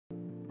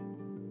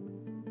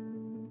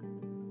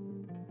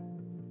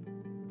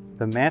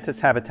The mantis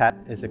habitat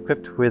is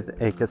equipped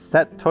with a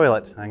cassette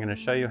toilet. I'm going to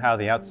show you how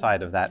the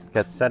outside of that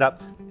gets set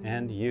up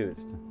and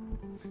used.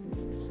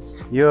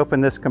 You open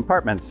this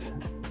compartment.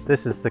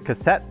 This is the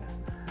cassette.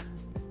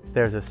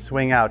 There's a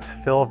swing out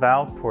fill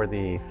valve for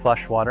the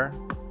flush water,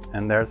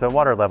 and there's a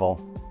water level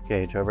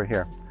gauge over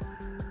here.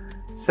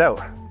 So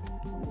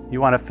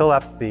you want to fill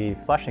up the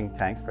flushing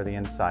tank for the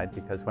inside,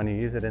 because when you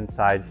use it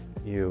inside,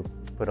 you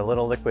put a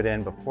little liquid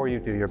in before you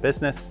do your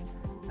business,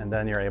 and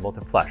then you're able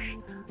to flush.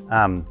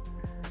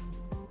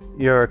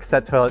 Your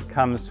cassette toilet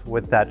comes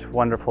with that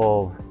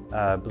wonderful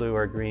blue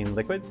or green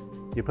liquid.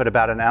 You put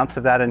about 1 ounce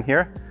of that in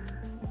here.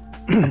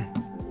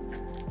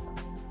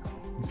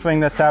 Swing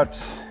this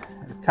out.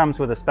 It comes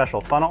with a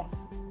special funnel.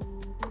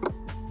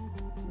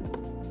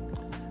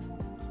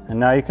 And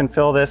now you can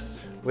fill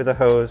this with a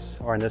hose,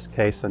 or in this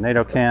case, a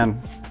NATO can,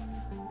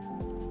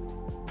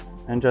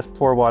 and just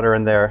pour water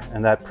in there,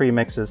 and that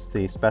pre-mixes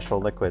the special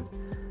liquid.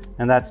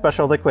 And that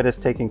special liquid is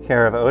taking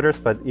care of odors,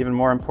 but even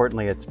more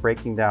importantly, it's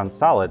breaking down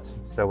solids.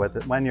 So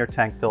when your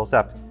tank fills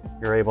up,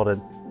 you're able to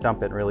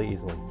dump it really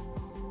easily.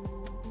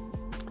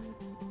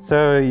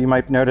 So you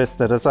might notice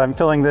that as I'm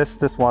filling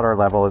this water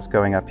level is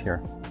going up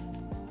here.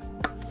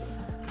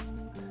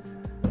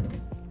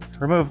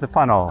 Remove the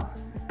funnel.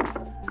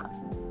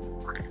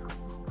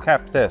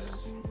 Cap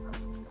this.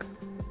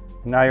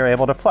 Now you're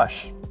able to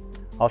flush.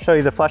 I'll show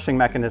you the flushing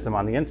mechanism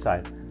on the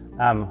inside.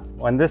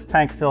 When this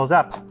tank fills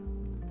up,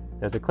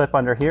 there's a clip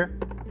under here.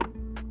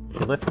 You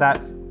lift that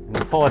and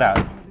you pull it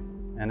out.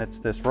 And it's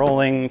this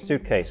rolling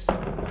suitcase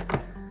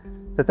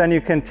that then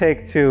you can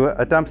take to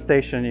a dump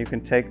station, you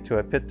can take to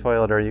a pit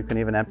toilet, or you can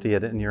even empty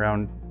it in your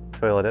own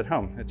toilet at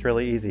home. It's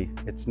really easy.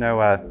 It's no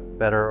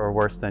better or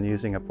worse than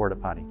using a porta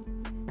potty.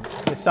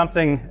 If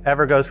something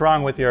ever goes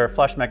wrong with your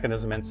flush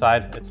mechanism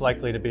inside, it's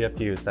likely to be a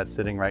fuse that's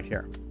sitting right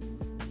here.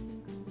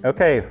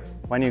 Okay,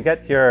 when you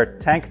get your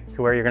tank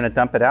to where you're going to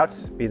dump it out,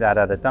 be that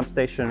at a dump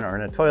station or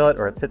in a toilet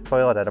or a pit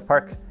toilet at a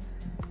park,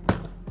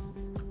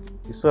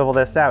 you swivel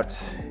this out.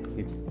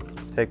 You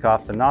take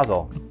off the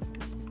nozzle.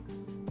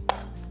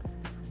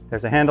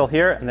 There's a handle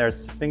here, and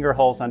there's finger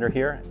holes under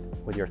here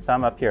with your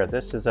thumb up here.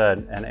 This is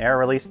an air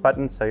release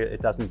button, so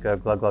it doesn't go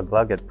glug, glug,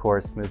 glug. It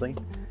pours smoothly.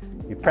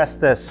 You press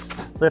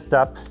this, lift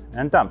up,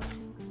 and dump.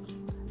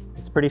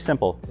 It's pretty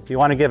simple. If you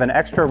want to give an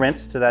extra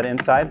rinse to that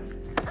inside,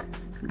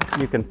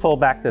 you can pull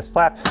back this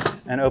flap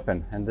and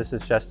open, and this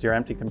is just your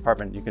empty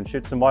compartment. You can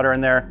shoot some water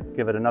in there,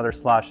 give it another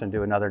slosh, and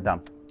do another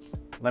dump.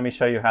 Let me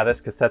show you how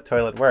this cassette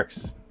toilet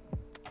works.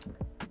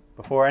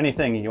 Before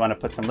anything, you want to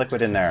put some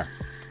liquid in there.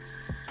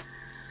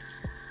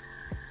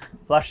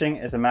 Flushing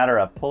is a matter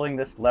of pulling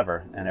this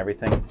lever, and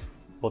everything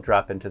will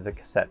drop into the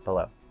cassette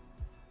below.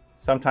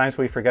 Sometimes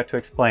we forget to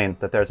explain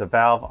that there's a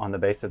valve on the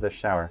base of this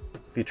shower.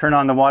 If you turn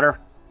on the water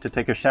to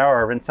take a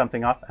shower or rinse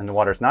something off and the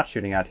water's not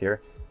shooting out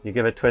here, you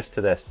give a twist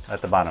to this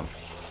at the bottom.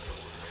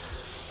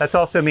 That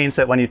also means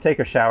that when you take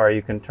a shower,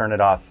 you can turn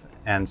it off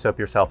and soap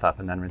yourself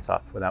up and then rinse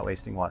off without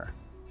wasting water.